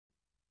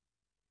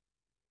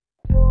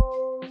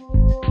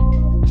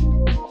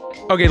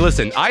Okay,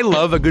 listen, I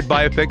love a good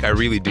biopic, I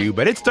really do,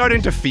 but it's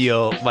starting to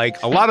feel like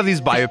a lot of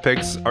these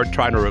biopics are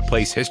trying to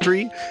replace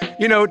history,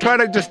 trying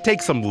to just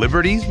take some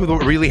liberties with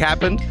what really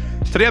happened.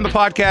 Today on the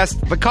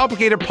podcast, the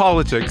complicated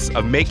politics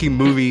of making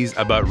movies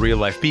about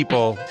real-life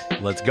people.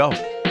 Let's go.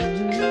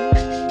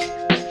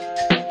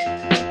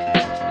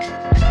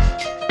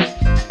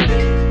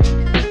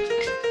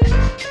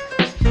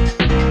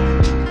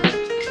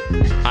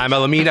 I'm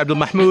Elamin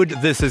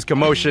Abdelmahmoud. This is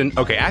COMMOTION.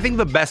 Okay, I think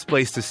the best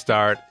place to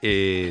start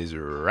is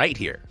right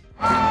here.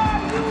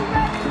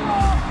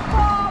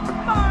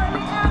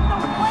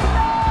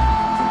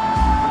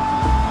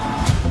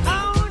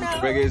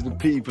 Reggae is the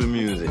people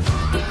music.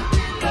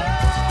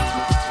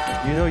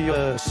 You know you're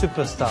a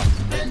superstar.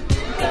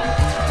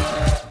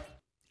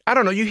 I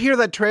don't know, you hear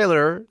that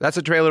trailer, that's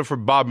a trailer for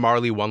Bob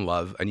Marley, One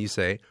Love, and you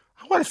say,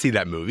 I want to see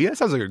that movie. That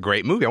sounds like a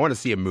great movie. I want to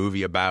see a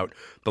movie about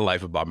the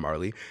life of Bob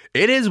Marley.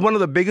 It is one of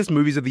the biggest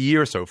movies of the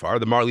year so far.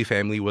 The Marley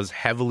family was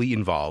heavily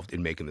involved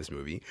in making this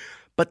movie.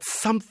 But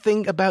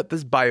something about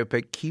this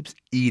biopic keeps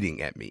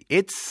eating at me.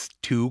 It's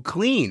too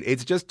clean.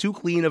 It's just too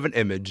clean of an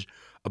image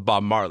of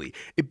Bob Marley.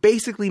 It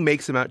basically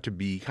makes him out to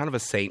be kind of a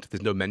saint.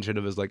 There's no mention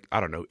of his,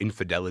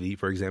 infidelity,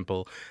 for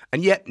example.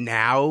 And yet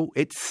now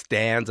it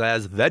stands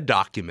as the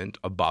document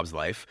of Bob's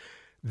life.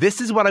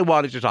 This is what I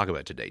wanted to talk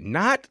about today.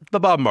 Not the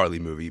Bob Marley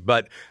movie,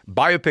 but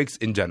biopics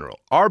in general.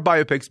 Are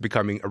biopics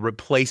becoming a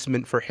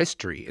replacement for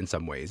history in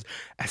some ways,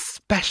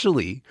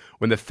 especially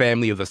when the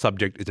family of the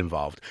subject is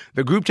involved?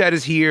 The group chat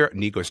is here.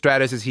 Niko,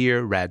 Stratis is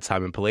here. Rad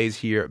Simonpillai is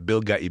here.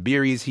 Bilge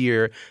Ebiri is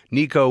here.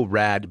 Niko,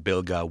 Rad,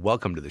 Bilge,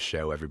 welcome to the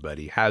show,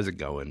 everybody. How's it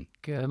going?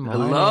 Good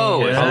morning.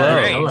 Hello.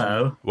 Yeah.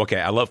 Hello.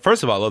 Okay,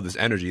 first of all, I love this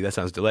energy. That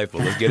sounds delightful.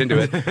 Let's get into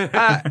it.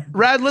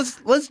 Rad, let's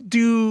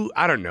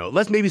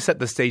maybe set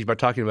the stage by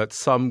talking about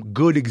some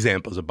good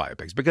examples of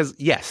biopics. Because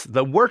yes,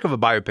 the work of a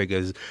biopic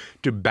is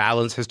to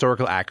balance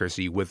historical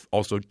accuracy with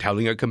also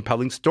telling a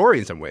compelling story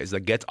in some ways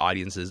that gets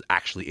audiences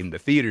actually in the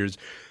theaters.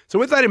 So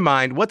with that in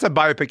mind, what's a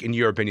biopic in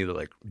your opinion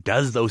that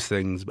does those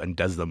things and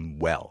does them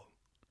well?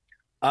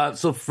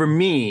 So for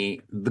me,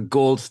 the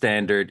gold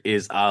standard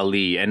is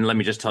Ali. And let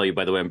me just tell you,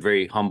 by the way, I'm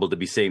very humbled to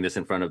be saying this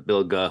in front of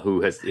Bilge,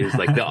 who is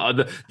like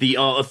the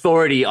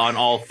authority on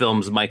all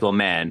films Michael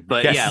Mann.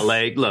 But yes.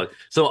 Yeah, look,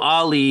 so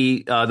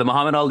Ali, the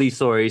Muhammad Ali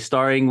story,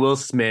 starring Will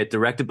Smith,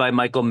 directed by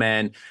Michael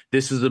Mann.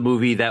 This was a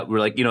movie that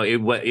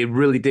it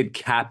really did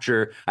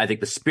capture, I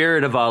think, the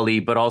spirit of Ali,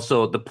 but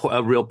also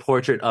a real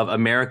portrait of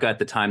America at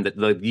the time, that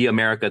the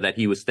America that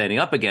he was standing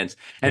up against.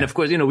 And Of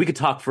course, we could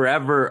talk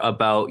forever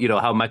about,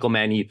 how Michael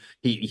Mann,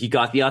 he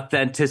got the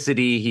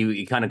authenticity.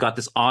 He kind of got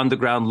this on the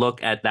ground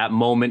look at that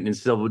moment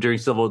during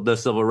the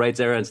civil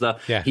rights era and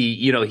stuff. Yeah.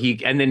 He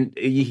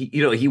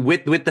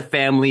with the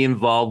family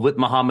involved, with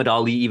Muhammad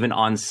Ali even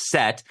on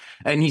set,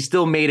 and he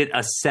still made it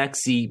a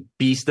sexy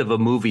beast of a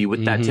movie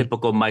with that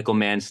typical Michael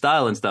Mann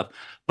style and stuff.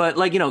 But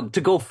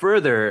to go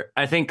further,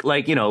 I think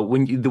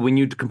when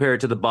you compare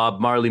it to the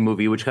Bob Marley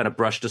movie, which kind of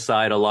brushed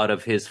aside a lot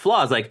of his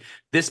flaws,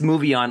 this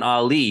movie on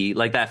Ali,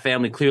 that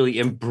family clearly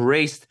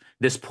embraced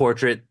this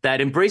portrait that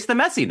embraced the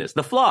messiness,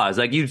 the flaws.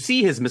 You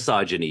see his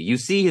misogyny, you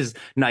see his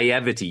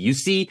naivety, you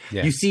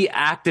see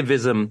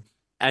activism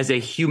as a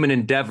human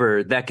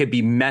endeavor that could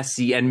be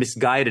messy and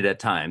misguided at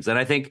times. And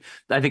I think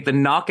the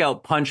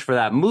knockout punch for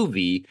that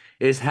movie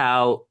is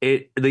how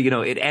it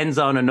ends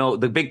on a note.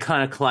 The big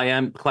kind of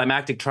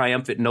climactic,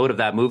 triumphant note of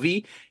that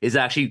movie is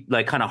actually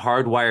kind of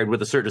hardwired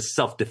with a certain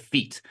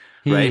self-defeat.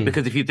 Right,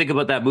 because if you think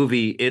about that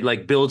movie,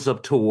 it builds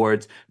up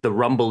towards the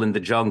rumble in the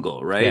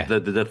jungle, right? Yeah.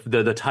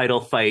 The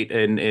title fight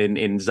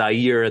in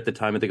Zaire at the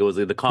time. I think it was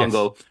the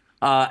Congo.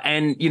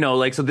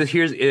 Yes. So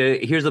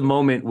here's a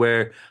moment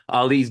where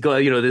Ali's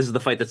this is the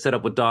fight that's set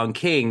up with Don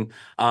King.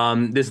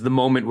 This is the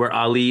moment where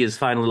Ali is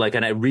finally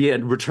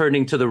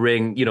returning to the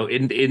ring,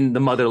 in the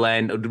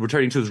motherland,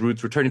 returning to his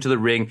roots, returning to the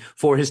ring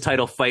for his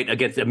title fight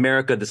against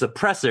America, this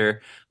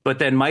oppressor. But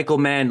then Michael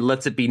Mann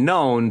lets it be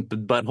known,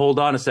 but hold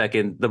on a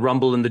second, the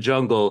rumble in the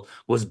jungle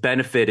was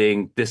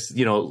benefiting this,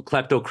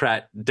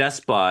 kleptocrat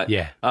despot,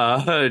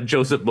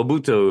 Joseph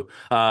Mobutu.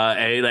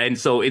 And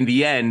so in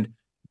the end,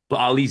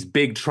 Ali's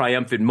big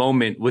triumphant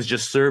moment was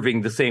just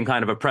serving the same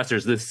kind of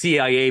oppressors, the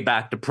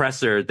CIA-backed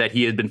oppressor that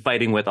he had been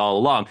fighting with all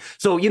along.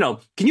 So,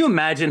 can you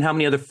imagine how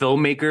many other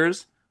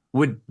filmmakers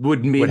would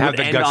end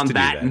on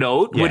that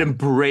note, would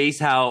embrace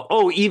how,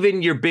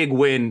 even your big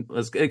win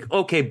was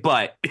okay,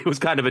 but it was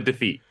kind of a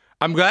defeat?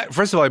 I'm glad.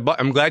 First of all,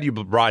 I'm glad you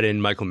brought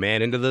in Michael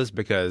Mann into this,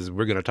 because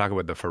we're going to talk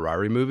about the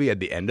Ferrari movie at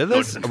the end of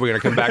this. We're going to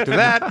come back to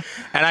that,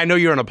 and I know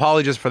you're an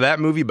apologist for that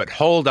movie, but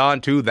hold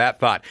on to that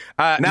thought.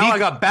 Now I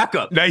got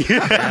backup. This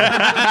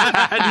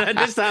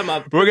time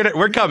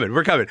we're coming.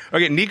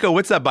 Okay, Niko,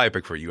 what's that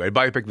biopic for you? A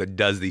biopic that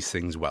does these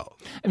things well.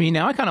 I mean,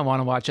 now I kind of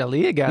want to watch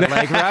Ali again.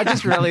 Raj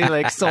just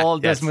really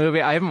sold this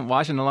movie. I haven't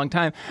watched it in a long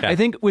time. Yeah. I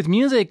think with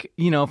music,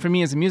 for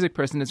me as a music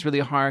person, it's really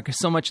hard because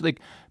so much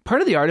part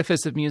of the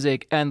artifice of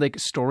music and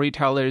storytellers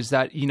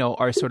that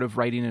are sort of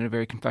writing in a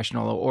very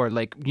confessional or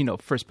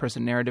first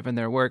person narrative in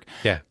their work.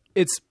 Yeah,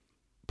 it's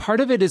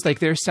part of it is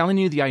they're selling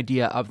you the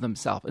idea of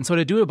themselves, and so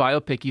to do a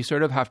biopic, you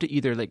sort of have to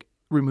either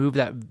remove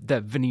that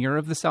veneer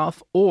of the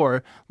self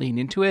or lean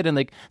into it. And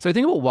like, so I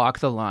think about Walk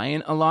the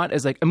Line a lot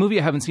as like a movie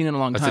I haven't seen in a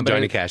long time. That's the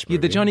Johnny Cash movie.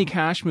 The Johnny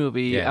Cash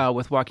movie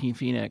with Joaquin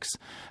Phoenix.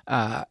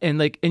 And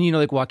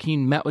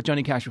Joaquin met with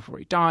Johnny Cash before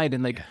he died.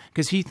 And like,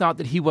 because he thought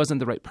that he wasn't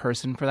the right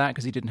person for that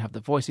because he didn't have the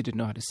voice. He didn't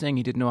know how to sing.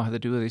 He didn't know how to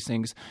do these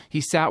things.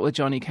 He sat with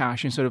Johnny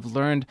Cash and sort of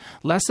learned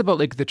less about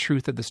like the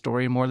truth of the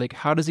story and more like,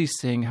 how does he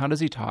sing? How does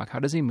he talk? How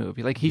does he move?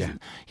 Like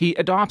he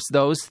adopts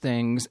those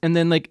things. And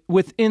then like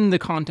within the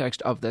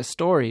context of this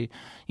story,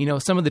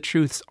 some of the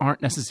truths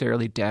aren't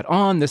necessarily dead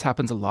on. This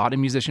happens a lot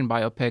in musician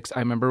biopics. I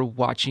remember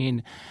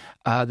watching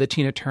the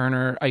Tina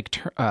Turner Ike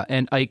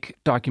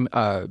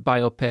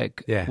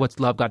biopic, What's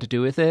Love Got to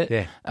Do with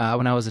It,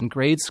 when I was in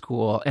grade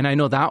school. And I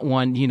know that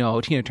one,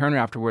 Tina Turner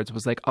afterwards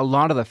was like, a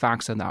lot of the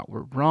facts in that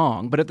were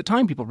wrong. But at the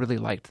time, people really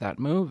liked that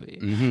movie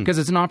because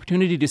it's an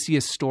opportunity to see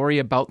a story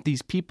about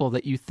these people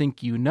that you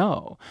think you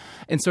know.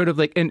 And sort of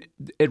like, and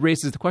it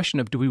raises the question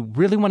of, do we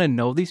really want to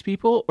know these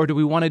people or do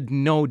we want to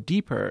know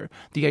deeper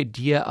the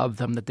idea of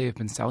them that they've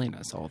been selling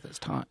us all this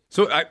time?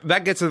 So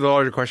that gets to the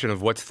larger question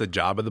of what's the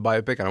job of the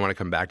biopic. And I want to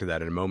come back to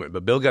that in a moment.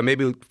 But Bilge,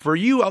 maybe for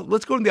you,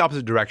 let's go in the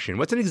opposite direction.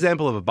 What's an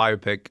example of a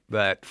biopic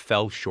that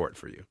fell short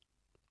for you?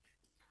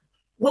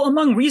 Well,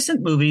 among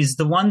recent movies,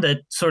 the one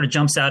that sort of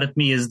jumps out at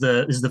me is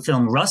the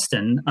film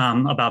Rustin,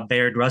 about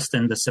Bayard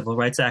Rustin, the civil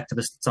rights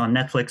activist. It's on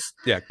Netflix.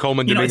 Yeah,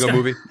 Coleman Domingo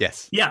movie.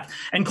 Yes. Yeah,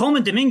 and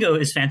Coleman Domingo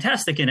is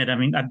fantastic in it. I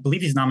mean, I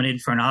believe he's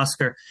nominated for an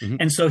Oscar.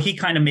 And so he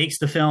kind of makes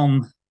the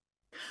film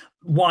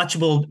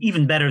watchable,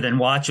 even better than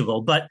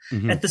watchable. But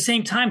at the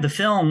same time, the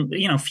film,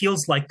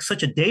 feels like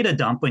such a data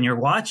dump when you're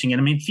watching it.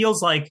 I mean, it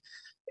feels like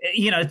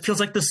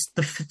the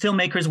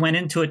filmmakers went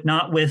into it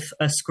not with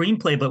a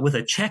screenplay, but with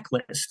a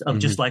checklist of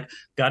just like,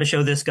 got to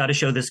show this, got to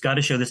show this, got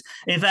to show this.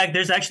 In fact,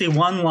 there's actually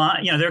one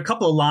line, there are a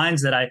couple of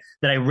lines that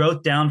I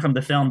wrote down from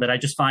the film that I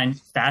just find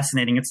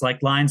fascinating. It's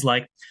like lines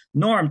like,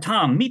 Norm,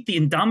 Tom, meet the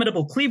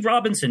indomitable Cleve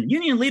Robinson,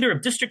 union leader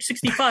of District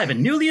 65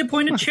 and newly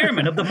appointed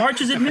chairman of the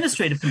Marches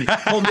Administrative Committee. The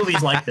whole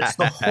movie's like this.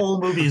 The whole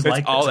movie is like this.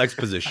 It's all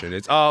exposition.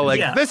 It's all like,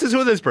 this is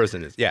who this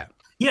person is. Yeah.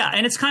 Yeah.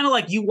 And it's kind of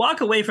like you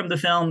walk away from the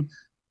film.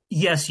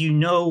 Yes, you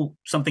know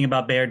something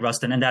about Bayard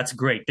Rustin, and that's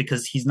great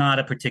because he's not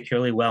a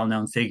particularly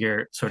well-known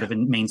figure sort of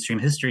in mainstream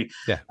history.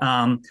 Yeah.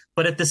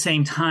 But at the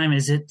same time,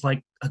 is it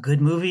like a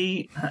good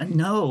movie?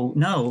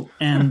 No.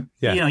 And,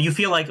 you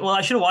feel like, well,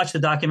 I should have watched the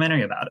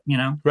documentary about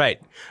it,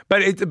 Right.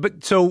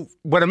 But so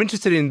what I'm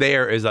interested in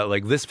there is that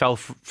like this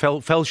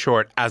fell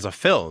short as a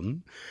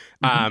film.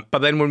 But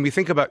then when we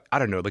think about, I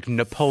don't know, like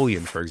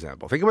Napoleon, for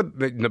example, think about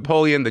the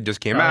Napoleon that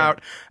just came out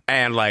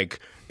and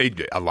like,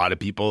 a lot of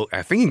people,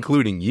 I think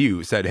including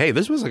you, said, hey,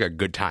 this was like a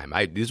good time.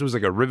 This was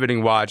like a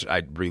riveting watch.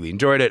 I really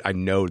enjoyed it. I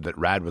know that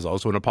Rad was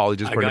also an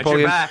apologist for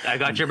Napoleon. I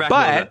got your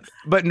back.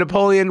 But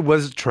Napoleon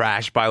was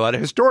trashed by a lot of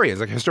historians.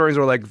 Like historians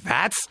were like,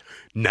 that's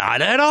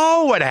not at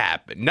all what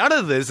happened. None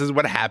of this is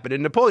what happened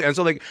in Napoleon. And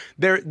so like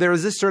there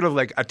is this sort of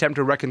like attempt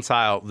to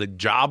reconcile the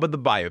job of the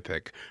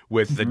biopic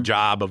with the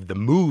job of the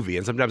movie.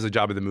 And sometimes the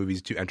job of the movie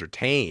is to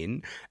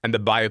entertain. And the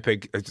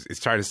biopic is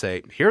trying to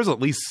say, here's at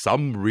least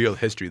some real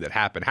history that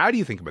happened. How do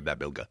you think about that,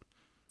 Bilge?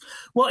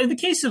 Well, in the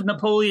case of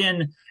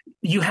Napoleon,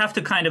 you have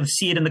to kind of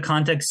see it in the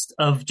context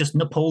of just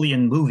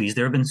Napoleon movies.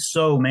 There have been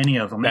so many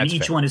of them, and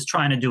each one is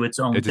trying to do its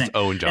own thing. Its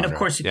own genre. And of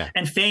course,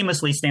 and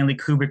famously, Stanley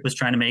Kubrick was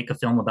trying to make a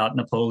film about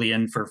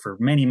Napoleon for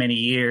many, many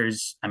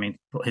years. I mean,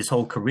 his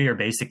whole career,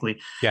 basically.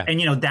 Yeah.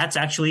 And, that's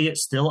actually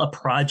still a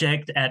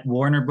project at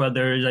Warner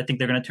Brothers. I think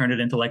they're going to turn it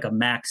into like a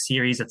Max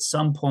series at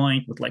some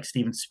point with like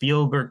Steven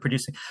Spielberg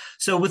producing.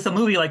 So with a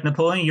movie like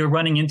Napoleon, you're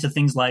running into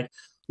things like,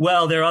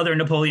 well, there are other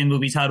Napoleon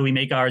movies. How do we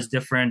make ours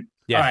different?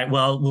 Yeah. All right,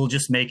 well, we'll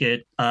just make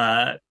it,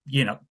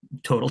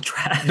 total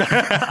trash.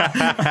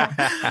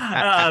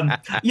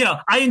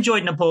 I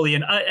enjoyed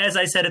Napoleon. As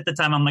I said at the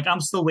time, I'm like, I'm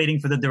still waiting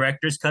for the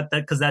director's cut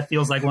because that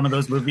feels like one of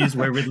those movies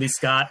where Ridley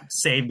Scott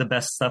saved the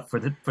best stuff for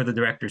the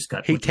director's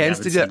cut. He tends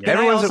to do. Can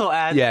I also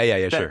add?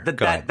 Sure.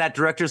 That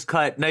director's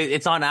cut.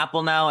 It's on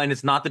Apple now, and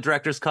it's not the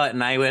director's cut.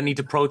 And I need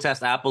to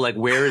protest Apple. Like,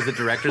 where is the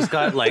director's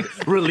cut? Like,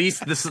 release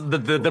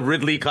the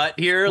Ridley cut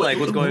here. Like,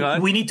 what's going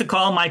on? We need to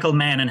call Michael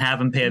Mann and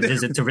have him pay a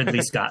visit to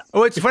Ridley Scott.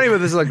 Oh, it's funny about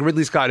this. Like,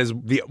 Ridley Scott is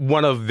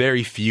one of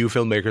very few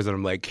filmmakers that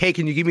I'm like, hey,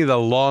 can you give me the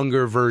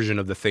longer version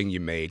of the thing you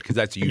made? Because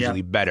that's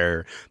usually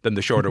better than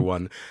the shorter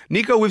one.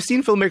 Niko, we've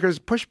seen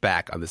filmmakers push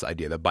back on this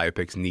idea that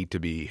biopics need to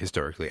be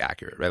historically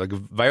accurate, right? Like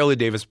Viola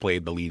Davis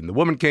played the lead in The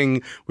Woman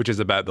King, which is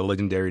about the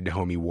legendary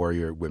Dahomey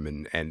warrior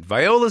women. And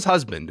Viola's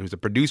husband, who's a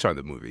producer on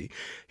the movie,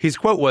 his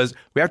quote was,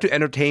 we have to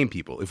entertain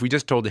people. If we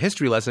just told a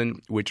history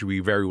lesson, which we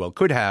very well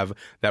could have,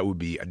 that would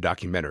be a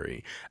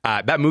documentary.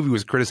 That movie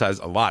was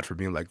criticized a lot for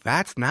being like,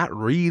 that's not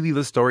really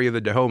the story of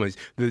the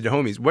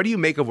Dahomeys. What do you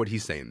make of what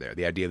he's saying there?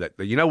 The idea that,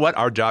 you know what,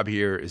 our job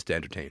here is to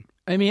entertain.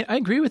 I mean, I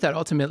agree with that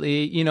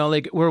ultimately. You know,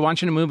 like we're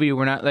watching a movie,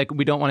 we're not like,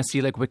 we don't want to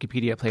see like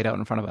Wikipedia played out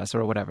in front of us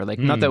or whatever. Like,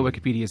 not that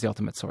Wikipedia is the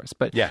ultimate source,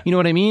 but you know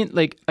what I mean?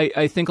 Like,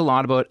 I think a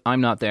lot about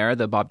I'm Not There,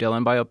 the Bob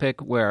Dylan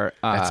biopic, where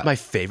that's my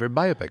favorite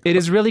biopic. It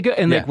is really good.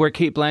 And like where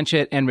Kate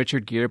Blanchett and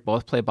Richard Gere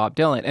both play Bob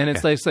Dylan. And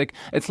it's like,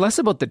 it's less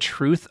about the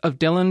truth of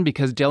Dylan,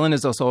 because Dylan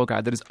is also a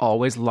guy that has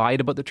always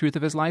lied about the truth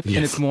of his life. And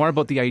it's more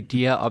about the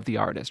idea of the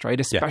artist, right?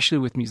 Especially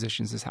with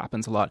musicians, this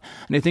happens a lot.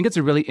 And I think it's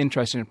a really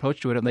interesting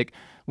approach to it. And like,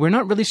 we're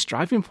not really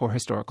striving for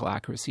historical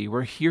accuracy.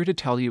 We're here to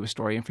tell you a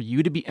story and for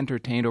you to be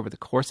entertained over the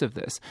course of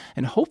this.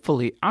 And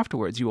hopefully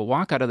afterwards you will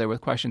walk out of there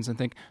with questions and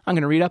think, I'm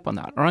going to read up on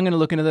that, or I'm going to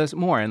look into this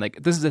more. And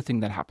like, this is a thing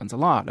that happens a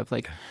lot of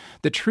like,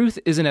 the truth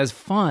isn't as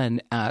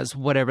fun as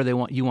whatever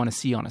you want to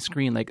see on a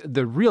screen. Like,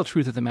 the real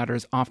truth of the matter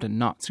is often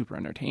not super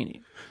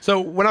entertaining. So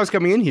when I was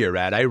coming in here,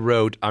 Rad, I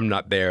wrote I'm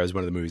Not There as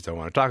one of the movies I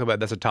want to talk about.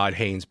 That's a Todd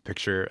Haynes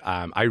picture.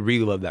 I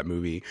really love that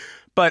movie.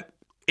 But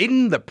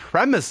in the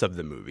premise of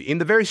the movie, in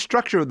the very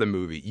structure of the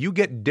movie, you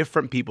get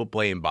different people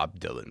playing Bob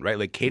Dylan, right?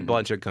 Like Kate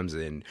Blanchett comes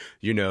in,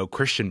 you know,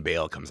 Christian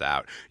Bale comes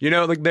out. You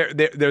know, like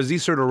there's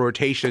these sort of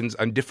rotations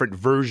on different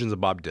versions of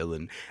Bob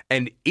Dylan.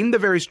 And in the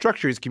very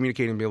structure, he's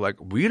communicating to me like,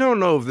 we don't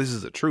know if this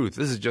is the truth.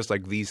 This is just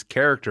like these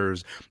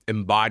characters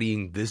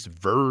embodying this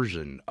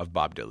version of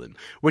Bob Dylan,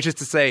 which is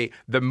to say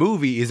the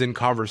movie is in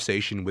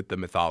conversation with the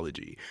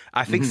mythology.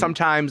 I think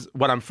sometimes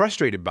what I'm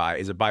frustrated by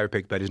is a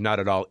biopic that is not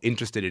at all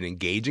interested in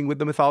engaging with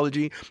the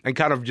mythology and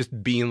kind of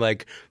just being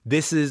like,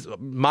 this is,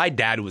 my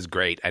dad was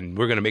great and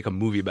we're going to make a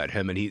movie about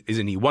him and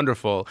isn't he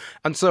wonderful?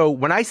 And so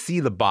when I see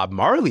the Bob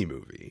Marley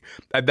movie,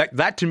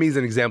 that to me is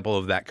an example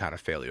of that kind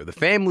of failure. The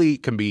family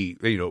can be,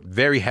 you know,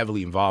 very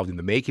heavily involved in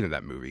the making of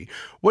that movie.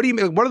 What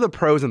are the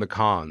pros and the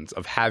cons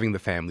of having the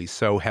family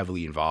so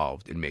heavily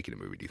involved in making a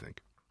movie, do you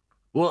think?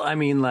 Well, I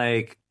mean,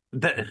 like,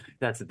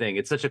 that's the thing.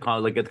 It's such a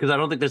conflict because I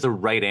don't think there's a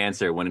right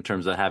answer when in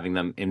terms of having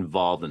them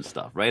involved and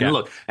stuff, right? Yeah. And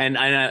look, and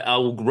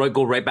I'll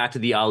go right back to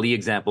the Ali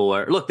example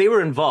where, look, they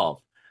were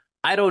involved.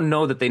 I don't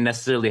know that they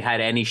necessarily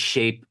had any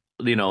shape,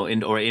 you know,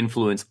 or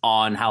influence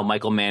on how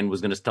Michael Mann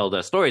was going to tell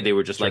that story. They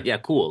were just like, yeah,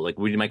 cool. Like,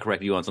 we might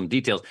correct you on some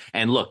details.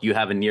 And look, you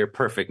have a near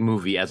perfect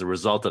movie as a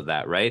result of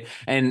that, right?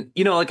 And,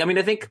 you know, like, I mean,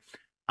 I think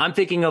I'm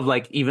thinking of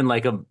like even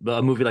like a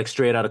movie like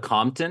Straight Outta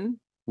Compton,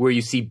 where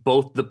you see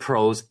both the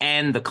pros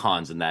and the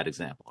cons in that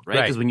example,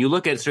 right? Because when you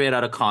look at Straight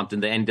Outta Compton,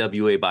 the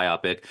NWA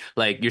biopic,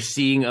 like you're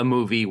seeing a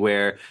movie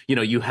where, you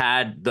know, you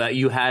had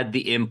the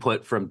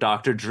input from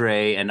Dr.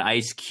 Dre and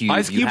Ice Cube.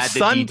 Ice Cube's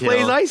son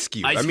plays Ice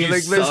Cube. I mean,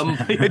 like,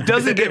 it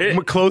doesn't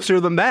get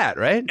closer than that,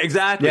 right?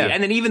 Exactly. Yeah.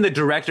 And then even the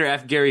director,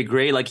 F. Gary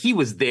Gray, like he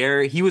was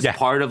there. He was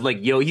part of like,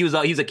 he was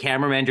a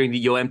cameraman during the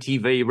Yo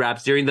MTV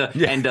Raps, during the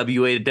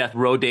NWA Death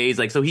Row days.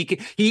 Like, so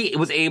he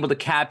was able to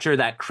capture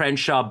that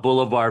Crenshaw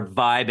Boulevard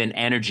vibe and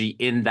energy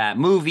in that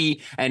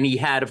movie, and he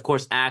had, of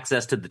course,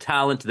 access to the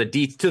talent, to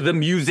the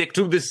music,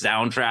 to the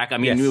soundtrack. I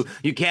mean,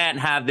 you can't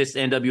have this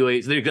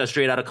NWA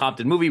Straight Outta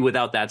Compton movie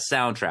without that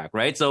soundtrack,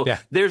 right? So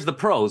there's the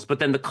pros, but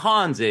then the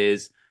cons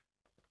is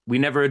we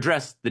never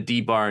addressed the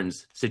Dee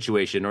Barnes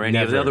situation or any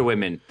of the other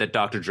women that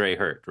Dr. Dre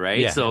hurt, right?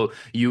 Yeah. So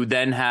you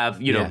then have,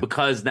 you know,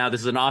 because now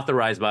this is an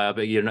authorized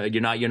biopic,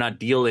 you're not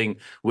dealing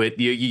with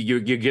you're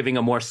giving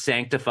a more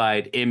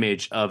sanctified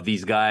image of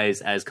these guys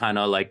as kind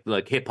of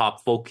like hip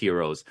hop folk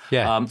heroes.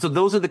 Yeah. So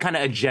those are the kind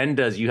of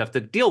agendas you have to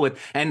deal with,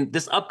 and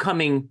this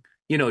upcoming,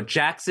 you know,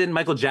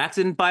 Michael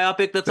Jackson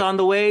biopic that's on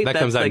the way that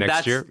comes out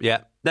next year.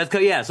 Yeah.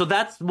 So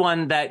that's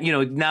one that, you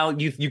know, now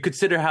you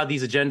consider how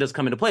these agendas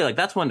come into play. Like,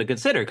 that's one to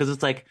consider, because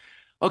it's like,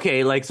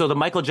 okay, like, so the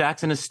Michael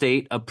Jackson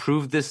estate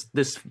approved this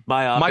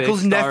biopic.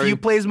 Michael's nephew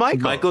plays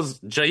Michael.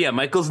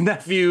 Michael's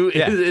nephew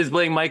is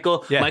playing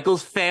Michael. Yeah.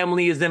 Michael's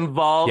family is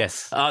involved.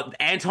 Yes.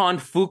 Anton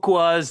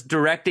Fuqua's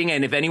directing,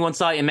 and if anyone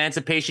saw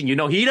Emancipation, you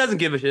know he doesn't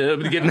give a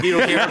shit. He don't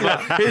care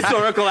about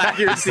historical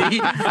accuracy.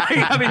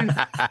 I mean,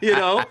 you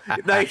know,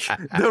 like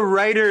the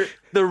writer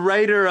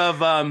of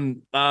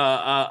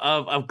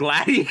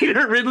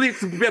Gladiator,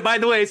 by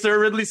the way, Sir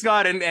Ridley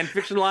Scott, and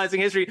fictionalizing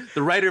history,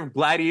 the writer of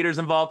Gladiator's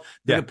involved,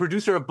 the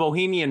producer of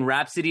Bohemian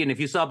Rhapsody, and if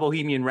you saw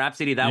Bohemian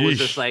Rhapsody, that was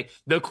just like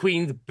the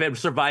Queen's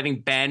surviving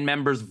band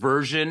members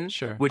version,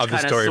 which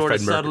kind of sort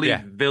of subtly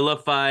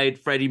vilified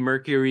Freddie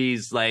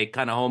Mercury's like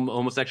kind of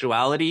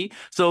homosexuality.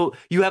 So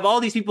you have all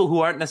these people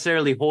who aren't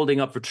necessarily holding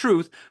up for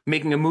truth,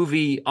 making a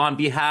movie on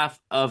behalf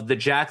of the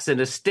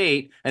Jackson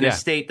estate, an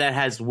estate that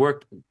has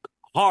worked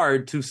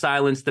hard to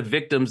silence the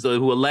victims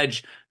who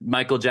allege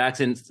Michael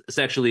Jackson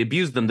sexually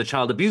abused them, the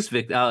child abuse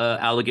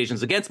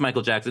allegations against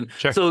Michael Jackson.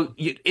 Sure. So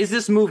is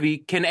this movie,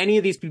 can any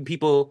of these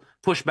people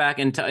push back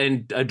and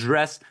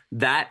address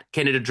that?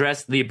 Can it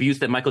address the abuse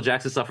that Michael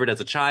Jackson suffered as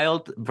a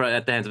child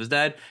at the hands of his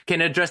dad?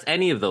 Can it address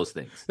any of those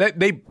things?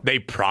 They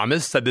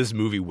promised that this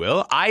movie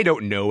will. I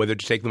don't know whether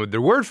to take them at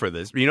their word for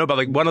this, you know, but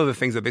like one of the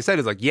things that they said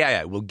is like,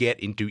 we'll get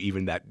into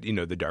even that, you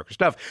know, the darker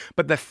stuff.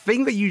 But the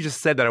thing that you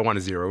just said that I want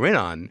to zero in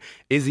on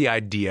is the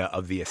idea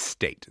of the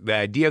estate,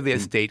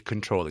 estate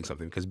controlling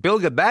something. Because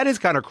Bilge, that is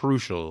kind of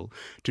crucial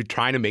to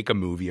trying to make a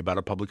movie about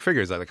a public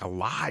figure. Is that like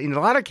in a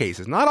lot of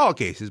cases, not all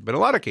cases, but a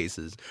lot of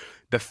cases,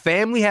 the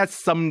family has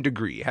some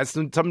degree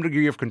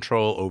of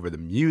control over the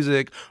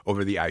music,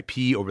 over the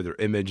IP, over their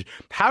image.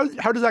 How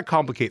does that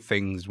complicate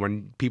things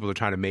when people are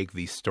trying to make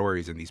these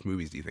stories and these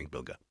movies, do you think,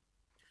 Bilge?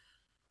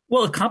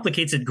 Well, it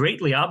complicates it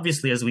greatly,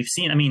 obviously, as we've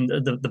seen. I mean,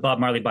 the Bob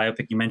Marley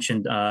biopic you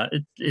mentioned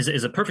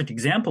is a perfect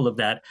example of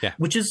that,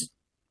 which is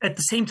at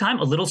the same time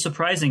a little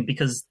surprising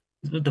because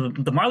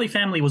the Marley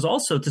family was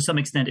also to some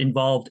extent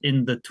involved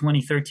in the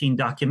 2013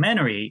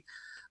 documentary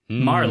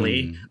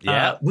Marley,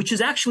 which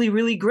is actually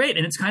really great.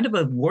 And it's kind of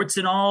a warts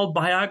and all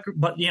biography,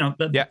 but,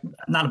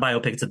 not a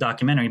biopic, it's a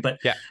documentary. But,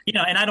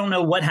 and I don't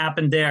know what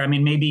happened there. I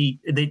mean, maybe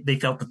they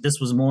felt that this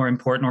was more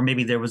important, or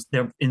maybe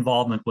their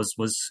involvement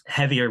was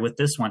heavier with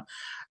this one.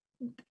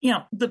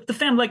 The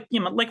family,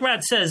 like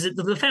Rad says,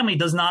 the family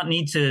does not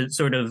need to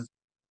sort of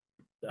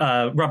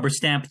rubber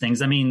stamp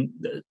things. I mean,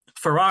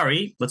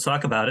 Ferrari, let's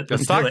talk about it.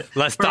 Let's talk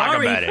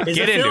about it.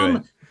 Get into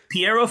it.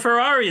 Piero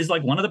Ferrari is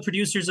like one of the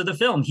producers of the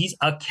film. He's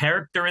a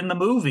character in the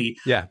movie.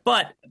 Yeah.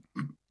 But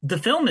the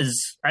film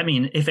is, I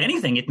mean, if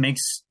anything, it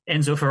makes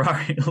Enzo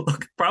Ferrari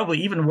look probably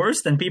even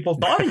worse than people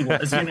thought he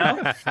was, I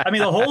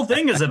mean, the whole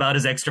thing is about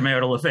his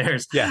extramarital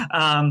affairs. Yeah.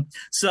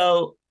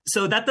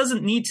 So that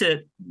doesn't need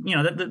to,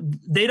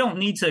 they don't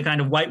need to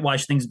kind of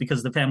whitewash things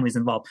because the family's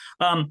involved.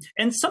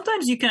 And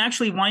sometimes you can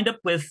actually wind up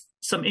with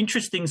some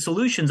interesting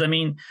solutions. I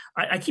mean,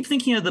 I keep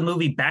thinking of the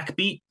movie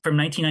Backbeat from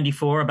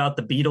 1994 about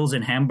the Beatles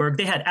in Hamburg.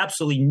 They had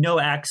absolutely no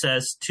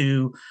access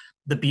to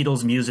the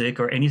Beatles music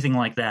or anything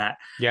like that.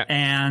 Yeah.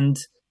 And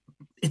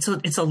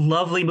it's a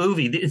lovely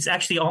movie. It's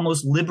actually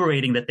almost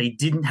liberating that they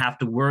didn't have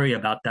to worry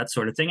about that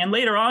sort of thing. And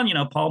later on,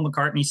 Paul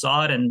McCartney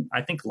saw it and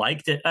I think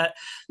liked it.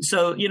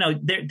 So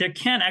there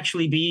can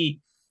actually be,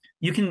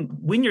 you can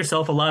win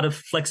yourself a lot of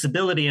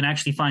flexibility and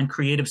actually find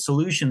creative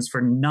solutions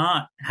for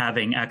not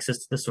having access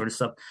to this sort of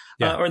stuff.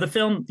 Yeah. Or the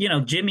film,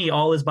 Jimmy,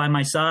 All Is By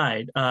My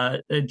Side,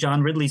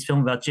 John Ridley's film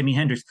about Jimi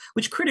Hendrix,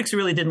 which critics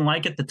really didn't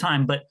like at the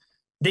time, but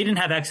they didn't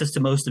have access to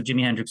most of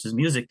Jimi Hendrix's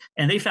music,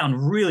 and they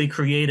found really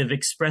creative,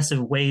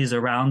 expressive ways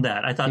around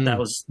that. I thought that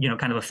was,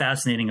 kind of a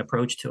fascinating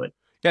approach to it.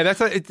 Yeah,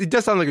 it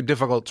does sound like a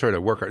difficult sort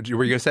of work. Were you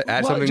going to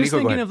add something, just Niko?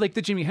 Thinking of like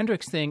the Jimi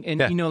Hendrix thing, and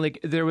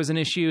there was an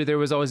issue. There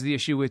was always the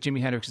issue with Jimi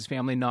Hendrix's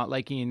family not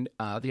liking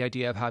the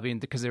idea of having,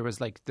 because there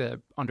was like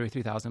the Andre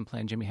 3000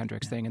 playing Jimi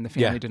Hendrix thing, and the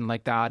family didn't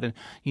like that. And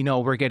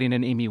we're getting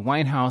an Amy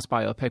Winehouse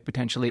biopic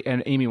potentially,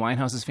 and Amy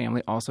Winehouse's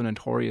family also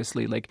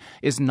notoriously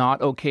is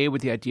not okay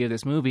with the idea of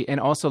this movie. And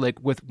also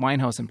with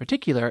Winehouse in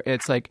particular,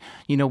 it's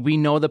we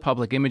know the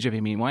public image of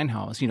Amy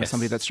Winehouse.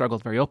 Somebody that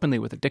struggled very openly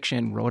with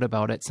addiction, wrote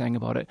about it, sang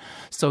about it.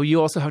 So you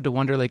also have to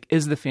wonder,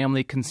 is the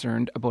family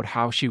concerned about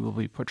how she will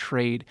be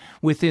portrayed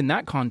within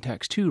that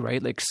context too,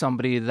 right? Like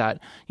somebody that,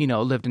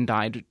 lived and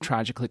died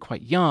tragically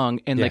quite young,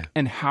 and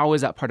and how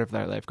is that part of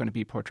their life going to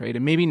be portrayed?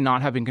 And maybe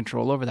not having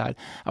control over that,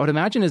 I would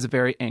imagine, is a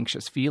very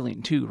anxious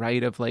feeling too,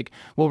 right? Of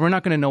we're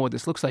not going to know what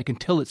this looks like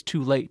until it's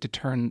too late to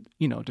turn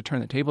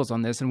the tables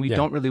on this. And we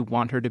don't really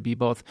want her to be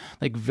both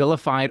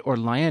vilified or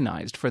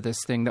lionized for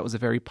this thing that was a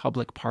very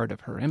public part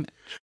of her image.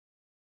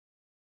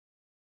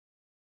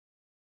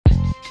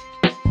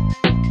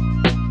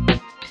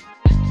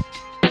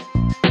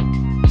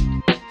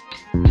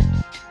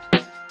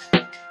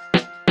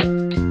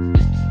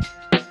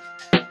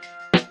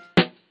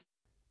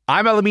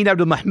 I'm Elamin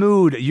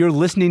Abdelmahmoud. You're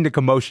listening to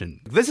Commotion.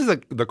 This is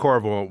the core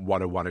of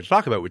what I wanted to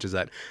talk about, which is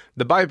that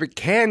the biopic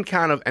can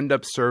kind of end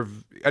up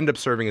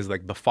serving as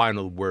the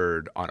final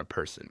word on a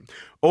person,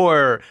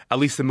 or at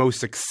least the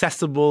most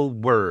accessible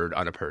word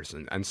on a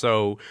person. And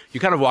so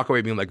you kind of walk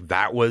away being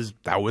that was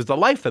the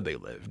life that they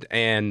lived.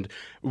 And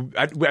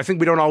I think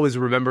we don't always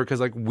remember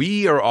because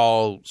we are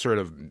all sort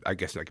of, I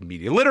guess,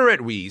 media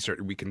literate. We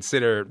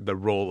consider the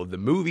role of the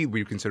movie.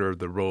 We consider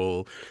the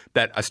role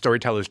that a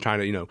storyteller is trying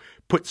to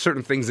put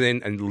certain things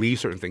in and leave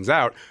certain things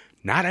out.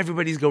 Not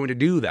everybody's going to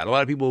do that. A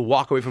lot of people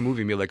walk away from a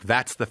movie and be like,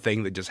 that's the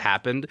thing that just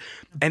happened.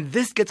 And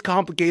this gets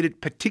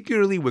complicated,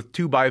 particularly with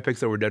two biopics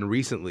that were done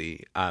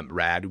recently,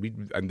 Rad,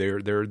 and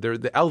they're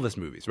the Elvis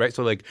movies, right?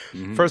 So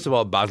first of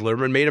all, Baz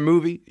Luhrmann made a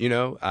movie,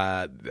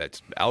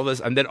 that's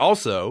Elvis. And then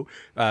also,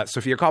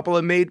 Sofia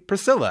Coppola made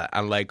Priscilla.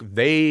 And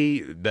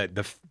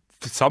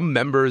some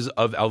members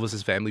of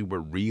Elvis's family were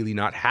really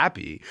not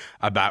happy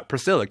about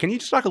Priscilla. Can you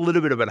just talk a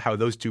little bit about how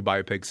those two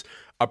biopics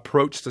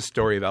approach the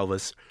story of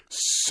Elvis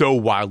so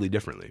wildly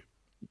differently?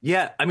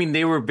 Yeah, I mean,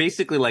 they were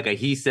basically like a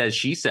he said,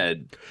 she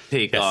said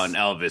take on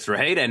Elvis,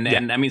 right?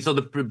 And I mean, so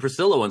the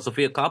Priscilla one,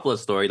 Sofia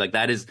Coppola's story,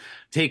 that is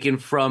taken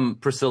from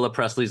Priscilla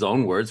Presley's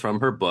own words from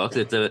her books.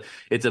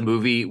 It's a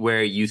movie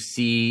where you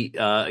see,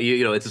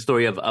 it's a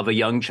story of a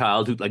young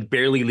child who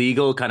barely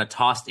legal, kind of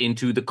tossed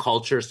into the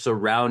culture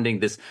surrounding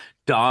this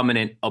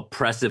dominant,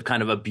 oppressive,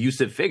 kind of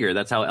abusive figure.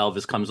 That's how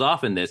Elvis comes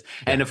off in this.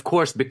 Yeah. And of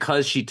course,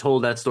 because she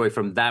told that story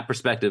from that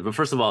perspective, but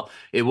first of all,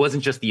 it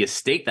wasn't just the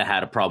estate that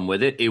had a problem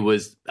with it. It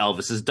was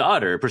Elvis's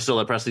daughter,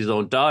 Priscilla Presley's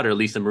own daughter,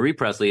 Lisa Marie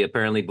Presley.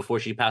 Apparently, before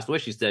she passed away,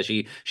 she said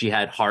she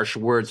had harsh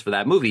words for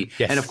that movie.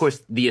 Yes. And of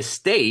course, the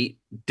estate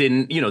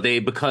didn't,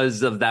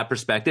 because of that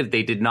perspective,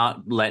 they did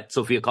not let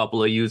Sofia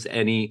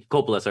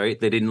Coppola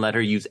they didn't let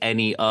her use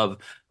any of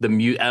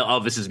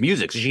Elvis's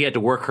music. So she had to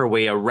work her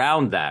way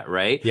around that,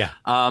 right? Yeah.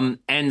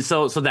 And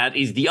so that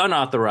is the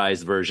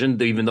unauthorized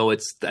version, even though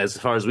it's, as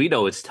far as we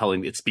know, it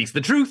speaks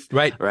the truth.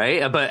 Right.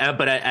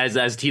 But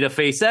as Tina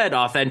Fey said,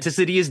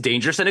 authenticity is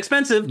dangerous and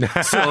expensive.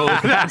 So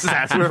that's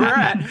where we're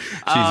at.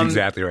 She's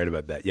exactly right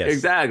about that. Yes.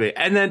 Exactly.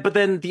 But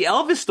then the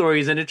Elvis story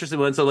is an interesting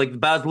one. So like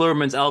Baz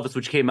Luhrmann's Elvis,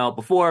 which came out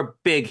before,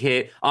 big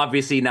hit.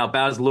 Obviously now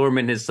Baz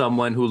Luhrmann is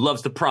someone who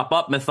loves to prop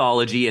up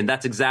mythology, and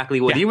that's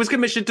exactly what he was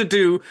commissioned to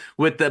do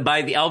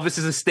by the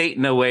Elvis's estate.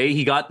 In a way,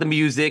 he got the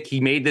music, he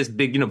made this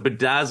big,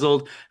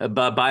 bedazzled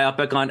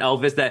biopic on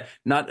Elvis that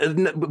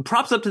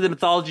props up to the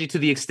mythology to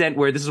the extent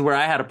where, this is where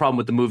I had a problem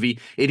with the movie.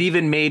 It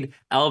even made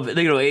Elvis,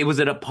 it was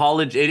an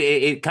apology.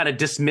 It kind of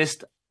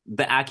dismissed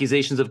the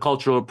accusations of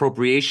cultural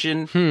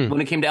appropriation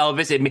when it came to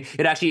Elvis.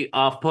 It actually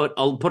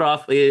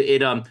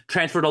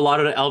transferred a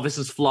lot of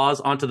Elvis's flaws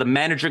onto the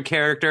manager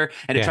character,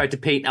 and it tried to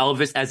paint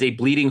Elvis as a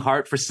bleeding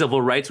heart for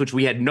civil rights, which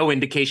we had no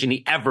indication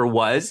he ever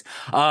was.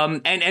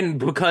 And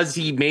because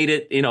he made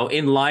it,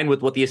 in line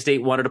with what the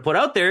estate wanted to put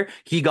out there,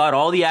 he got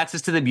all the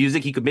access to the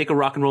music. He could make a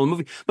rock and roll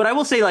movie. But I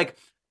will say, like,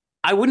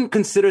 I wouldn't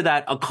consider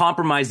that a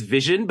compromised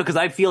vision, because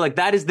I feel like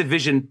that is the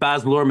vision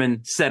Baz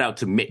Luhrmann set out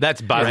to make.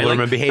 That's Baz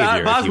Luhrmann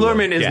behavior. Baz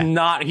Luhrmann is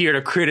not here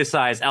to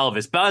criticize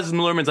Elvis. Baz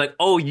Luhrmann's like,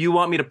 oh, you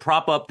want me to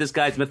prop up this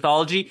guy's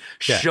mythology?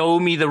 Yeah. Show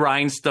me the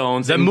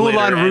rhinestones. The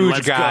Moulin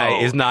Rouge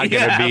guy is not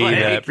going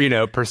to be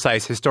the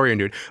precise historian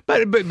dude.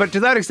 But to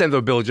that extent,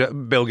 though, Bilge,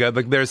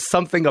 like, there's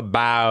something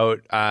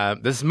about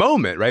this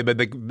moment, right? But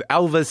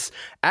Elvis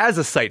as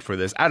a site for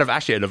this, out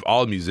of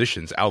all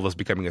musicians, Elvis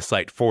becoming a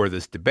site for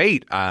this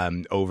debate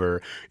over,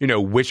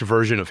 which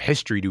version of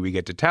history do we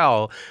get to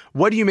tell?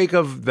 What do you make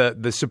of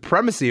the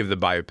supremacy of the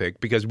biopic?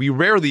 Because we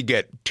rarely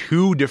get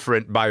two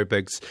different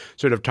biopics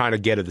sort of trying to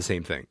get at the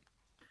same thing.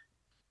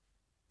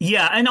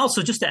 Yeah, and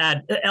also just to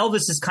add,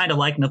 Elvis is kind of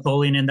like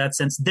Napoleon in that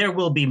sense. There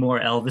will be more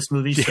Elvis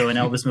movies, so an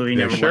Elvis movie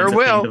never winds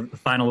up being the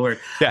final word.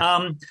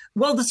 Yeah.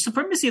 Well, the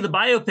supremacy of the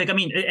biopic, I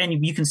mean,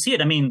 and you can see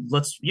it. I mean,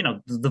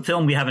 the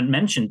film we haven't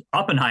mentioned,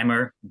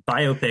 Oppenheimer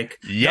biopic,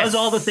 does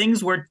all the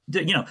things where,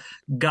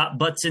 got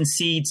butts in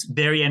seats,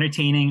 very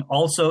entertaining,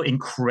 also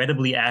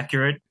incredibly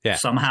accurate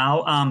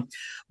somehow.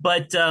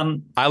 But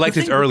I liked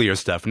his earlier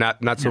stuff,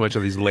 not so much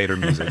of these later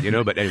music,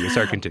 But anyway,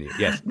 sorry, continue.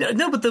 Yes.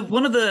 No, but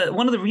one of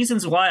the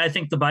reasons why I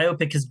think the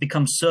biopic has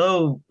become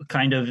so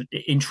kind of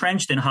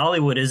entrenched in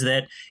Hollywood is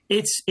that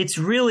it's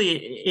really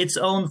its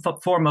own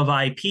form of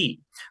IP.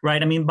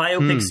 Right. I mean,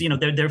 biopics,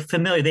 they're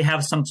familiar. They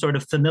have some sort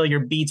of familiar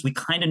beats. We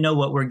kind of know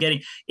what we're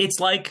getting. It's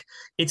like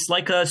a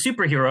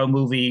superhero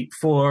movie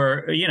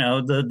for,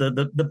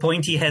 the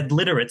pointy head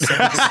literates. It's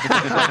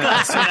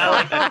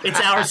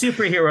our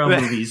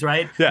superhero movies,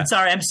 right? Yeah. It's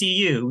our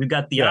MCU. We've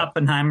got the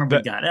Oppenheimer.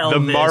 We've got Elvis. The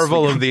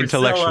Marvel of the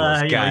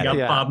intellectuals. We got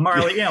Bob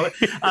Marley.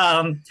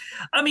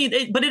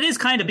 But it is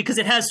kind of, because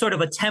it has sort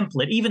of a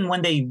template, even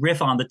when they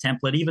riff on the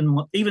template,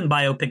 even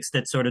biopics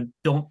that sort of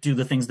don't do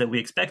the things that we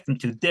expect them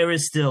to, there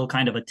is still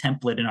kind of a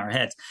template in our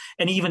heads.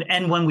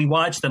 And when we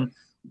watch them,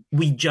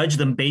 we judge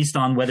them based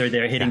on whether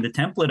they're hitting the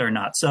template or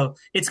not. So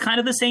it's kind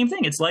of the same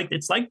thing. It's like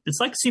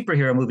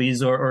superhero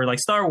movies or like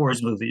Star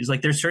Wars movies.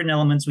 Like, there's certain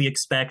elements we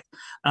expect.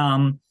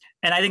 And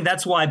I think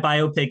that's why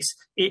biopics,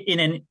 in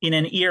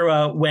an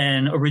era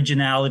when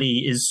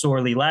originality is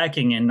sorely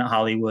lacking in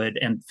Hollywood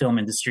and film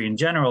industry in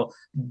general,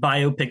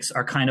 biopics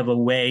are kind of a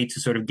way to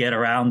sort of get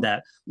around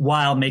that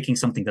while making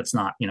something that's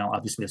not,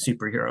 obviously a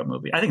superhero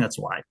movie. I think that's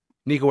why.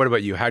 Niko, what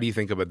about you? How do you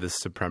think about this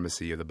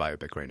supremacy of the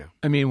biopic right now?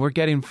 I mean, we're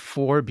getting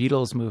 4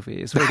 Beatles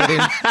movies. We're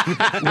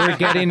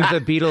getting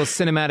the Beatles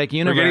cinematic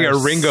universe. We're getting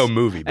a Ringo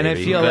movie, baby. And I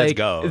feel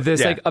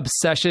this like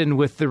obsession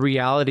with the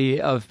reality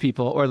of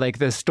people, or like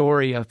the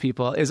story of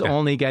people, is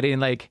only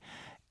getting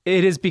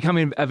it is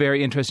becoming a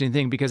very interesting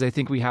thing, because I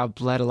think we have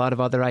let a lot of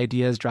other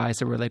ideas dry.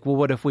 So we're like, well,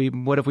 what if we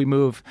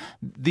move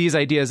these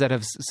ideas that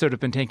have sort of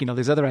been taking all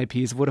these other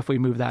IPs? What if we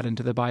move that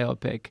into the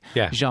biopic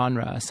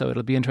genre? So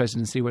it'll be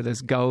interesting to see where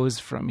this goes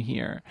from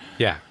here.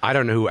 Yeah, I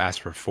don't know who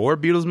asked for 4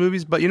 Beatles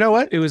movies, but you know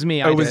what? It was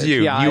me. It was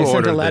you. Yeah, you I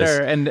sent a ordered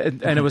letter,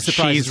 this. and it was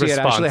surprising to see it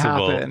actually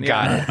happen.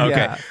 Got it. Okay.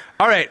 Yeah.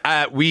 All right.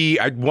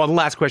 One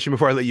last question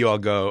before I let you all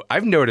go.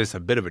 I've noticed a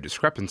bit of a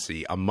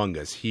discrepancy among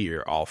us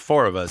here, all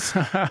 4 of us.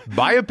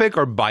 Biopic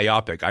or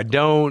biopic? I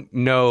don't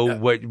know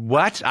what.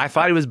 I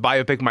thought it was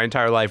biopic my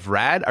entire life.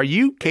 Rad, are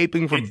you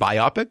caping for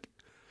biopic?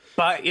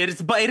 But it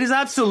is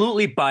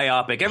absolutely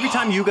biopic. Every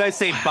time you guys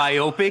say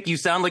biopic, you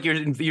sound like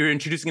you're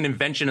introducing an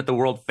invention at the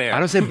World Fair. I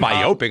don't say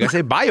biopic. I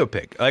say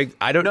biopic. Like,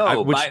 I don't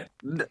know.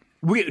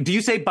 Do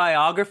you say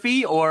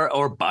biography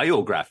or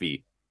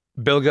biography?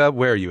 Bilge,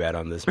 where are you at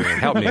on this, man?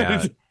 Help me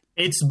out.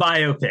 It's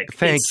biopic.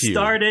 Thank you.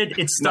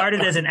 It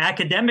started as an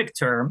academic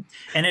term,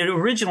 and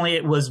originally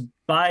it was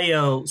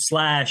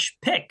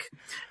bio/pic,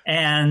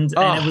 and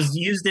it was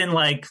used in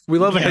we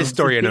love a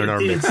historian in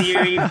our midst.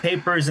 Theory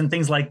papers and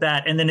things like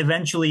that. And then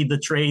eventually the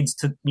trades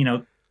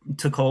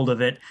took hold of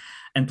it,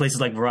 and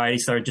places like Variety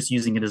started just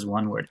using it as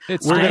one word.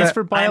 It stands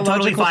for biological I'm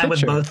totally fine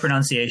picture. with both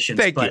pronunciations.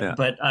 Thank you.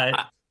 But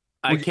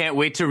I can't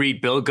wait to read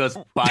Bilge's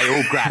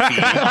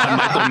biography on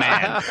Michael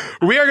Mann.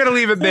 We are going to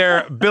leave it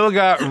there. Bilge,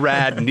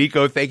 Rad,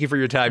 Niko, thank you for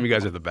your time. You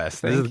guys are the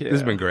best. This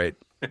has been great.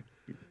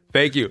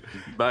 Thank you.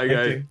 Bye,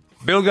 guys.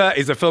 Bilge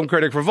is a film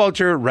critic for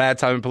Vulture. Rad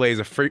Simonpillai is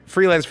a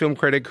freelance film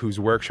critic whose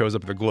work shows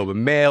up at the Globe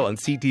and Mail, on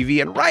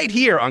CTV, and right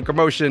here on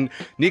Commotion.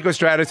 Niko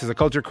Stratis is a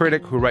culture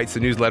critic who writes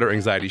the newsletter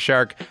Anxiety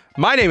Shark.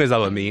 My name is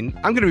Elamin.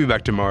 I'm going to be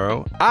back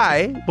tomorrow.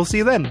 I will see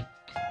you then.